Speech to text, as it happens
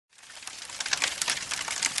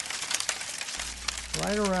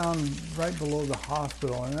right below the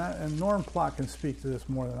hospital, and Norm Plott can speak to this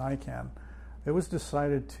more than I can. It was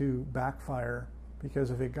decided to backfire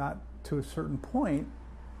because if it got to a certain point,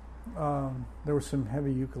 there was some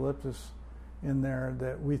heavy eucalyptus in there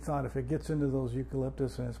that we thought if it gets into those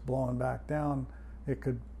eucalyptus and it's blowing back down, it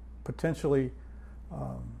could potentially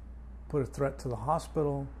put a threat to the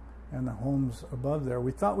hospital and the homes above there.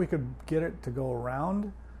 We thought we could get it to go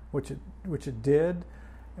around, which it did.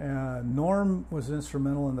 Norm was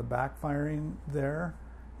instrumental in the backfiring there,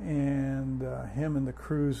 and him and the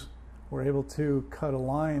crews were able to cut a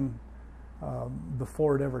line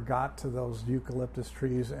before it ever got to those eucalyptus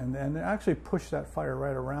trees, and actually pushed that fire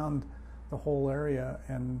right around the whole area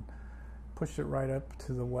and pushed it right up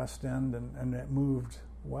to the west end, and it moved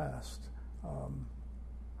west.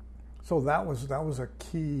 So that was a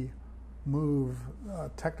key move,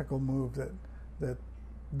 technical move that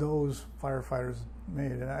those firefighters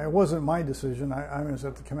made. And it wasn't my decision. I was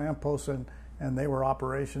at the command post, and they were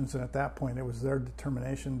operations, and at that point it was their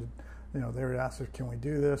determination to, they were asked, can we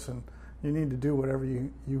do this? And you need to do whatever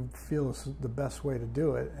you feel is the best way to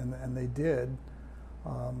do it, and they did.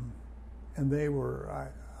 And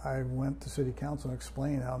I went to City Council and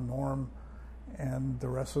explained how Norm and the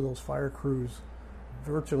rest of those fire crews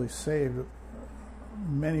virtually saved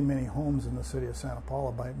many, many homes in the city of Santa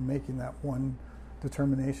Paula by making that one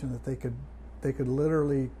determination that they could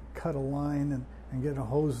literally cut a line and get a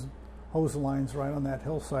hose lines right on that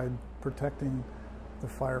hillside, protecting the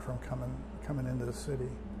fire from coming into the city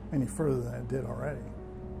any further than it did already.